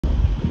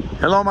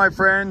Hello my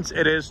friends,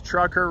 it is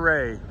Trucker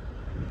Ray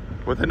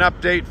with an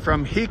update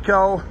from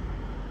Hiko,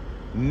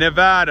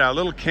 Nevada. A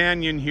little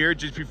canyon here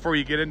just before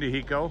you get into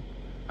Hiko.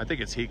 I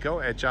think it's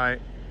Hiko,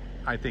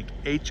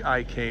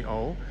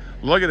 H-I-K-O.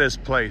 Look at this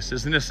place,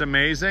 isn't this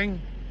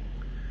amazing?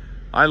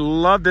 I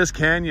love this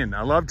canyon.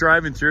 I love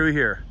driving through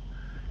here.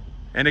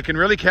 And it can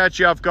really catch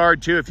you off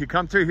guard too. If you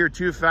come through here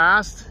too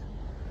fast,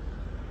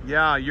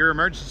 yeah, your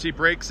emergency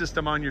brake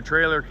system on your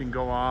trailer can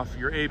go off,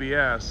 your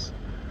ABS.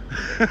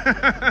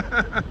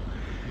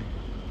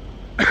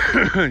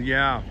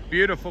 Yeah,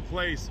 beautiful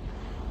place.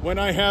 When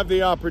I have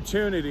the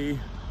opportunity,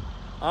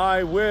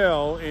 I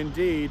will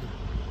indeed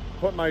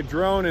put my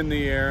drone in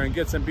the air and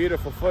get some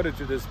beautiful footage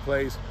of this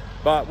place.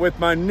 But with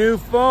my new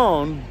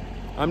phone,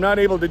 I'm not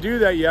able to do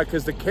that yet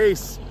because the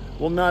case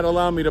will not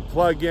allow me to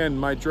plug in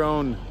my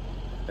drone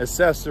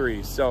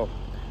accessories. So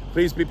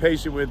please be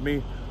patient with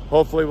me.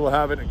 Hopefully we'll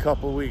have it in a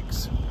couple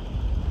weeks.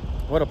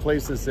 What a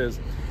place this is.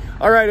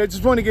 All right, I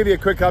just want to give you a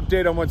quick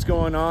update on what's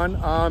going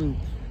on.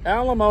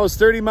 Alamo is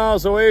 30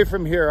 miles away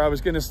from here. I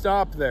was going to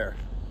stop there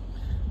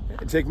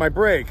and take my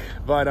break,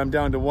 but I'm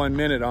down to 1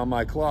 minute on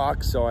my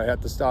clock, so I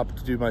had to stop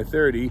to do my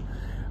 30.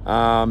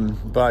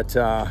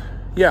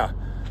 Yeah,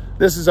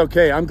 this is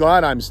okay. I'm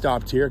glad I'm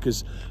stopped here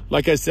because,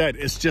 like I said,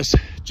 it's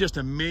just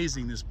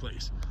amazing, this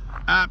place.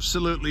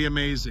 Absolutely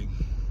amazing.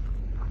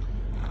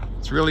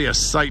 It's really a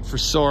sight for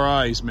sore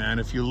eyes, man.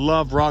 If you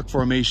love rock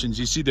formations,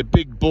 you see the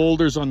big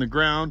boulders on the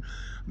ground.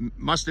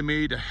 Must have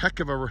made a heck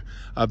of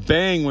a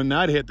bang when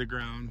that hit the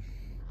ground.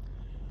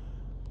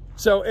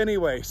 So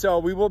anyway, so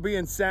we will be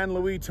in San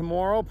Luis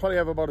tomorrow. Probably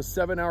have about a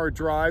 7-hour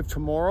drive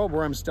tomorrow.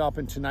 Where I'm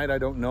stopping tonight, I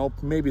don't know.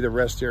 Maybe the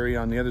rest area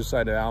on the other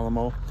side of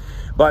Alamo.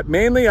 But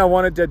mainly I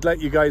wanted to let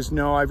you guys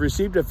know I've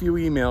received a few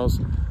emails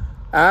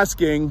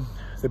asking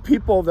the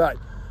people that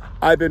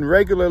I've been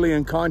regularly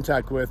in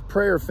contact with,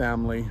 prayer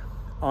family,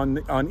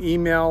 on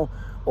email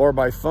or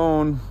by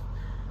phone,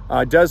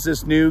 does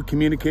this new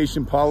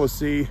communication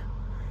policy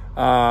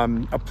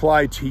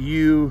apply to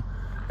you?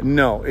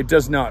 No, it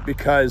does not,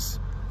 because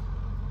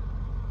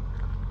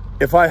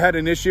if I had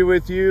an issue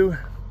with you,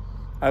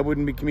 I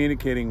wouldn't be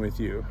communicating with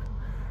you.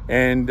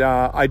 And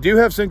I do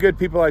have some good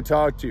people I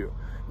talk to,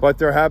 but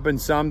there have been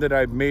some that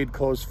I've made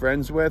close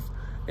friends with,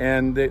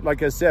 and they,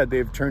 like I said,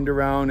 they've turned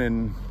around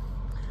and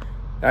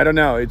I don't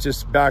know, it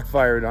just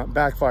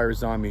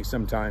backfires on me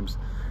sometimes.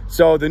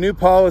 So the new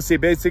policy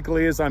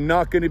basically is I'm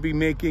not going to be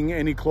making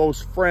any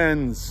close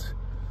friends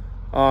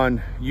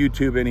on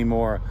YouTube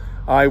anymore.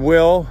 I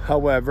will,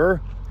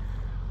 however,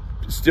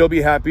 still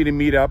be happy to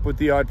meet up with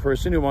the odd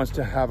person who wants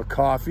to have a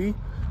coffee,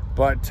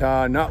 but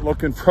not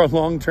looking for a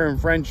long-term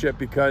friendship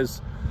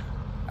because,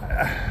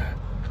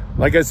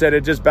 like I said,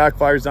 it just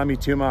backfires on me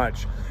too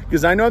much.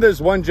 Because I know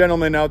there's one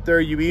gentleman out there,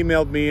 you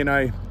emailed me and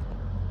I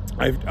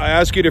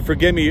asked you to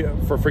forgive me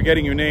for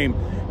forgetting your name,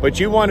 but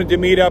you wanted to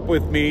meet up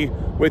with me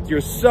with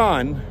your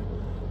son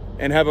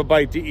and have a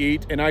bite to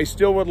eat, and I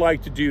still would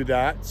like to do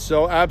that,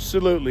 so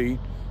absolutely.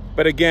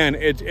 But again,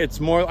 it's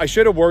more, I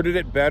should have worded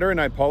it better,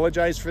 and I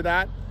apologize for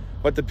that.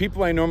 But the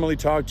people I normally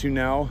talk to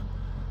now,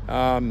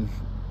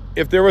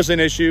 if there was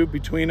an issue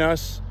between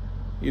us,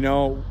 you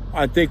know,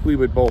 I think we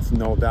would both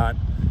know that.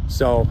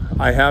 So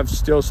I have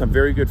still some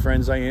very good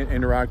friends I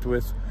interact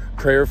with,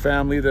 prayer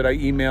family that I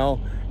email,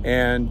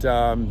 and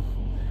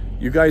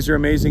you guys are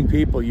amazing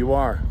people, you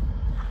are.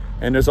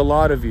 And there's a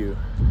lot of you.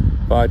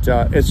 But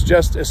it's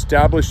just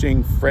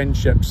establishing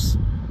friendships,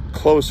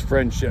 close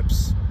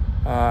friendships.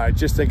 I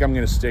just think I'm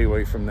going to stay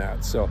away from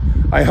that. So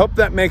I hope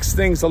that makes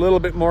things a little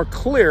bit more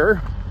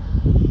clear.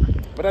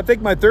 But I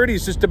think my 30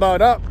 is just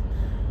about up.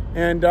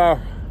 And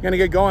I'm going to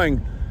get going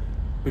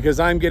because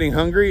I'm getting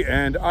hungry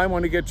and I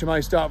want to get to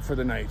my stop for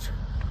the night.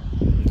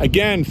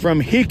 Again,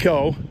 from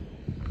Hiko,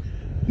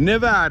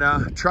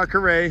 Nevada, Trucker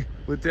Ray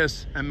with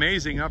this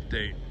amazing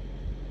update.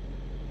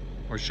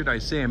 Or should I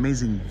say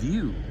amazing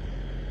view.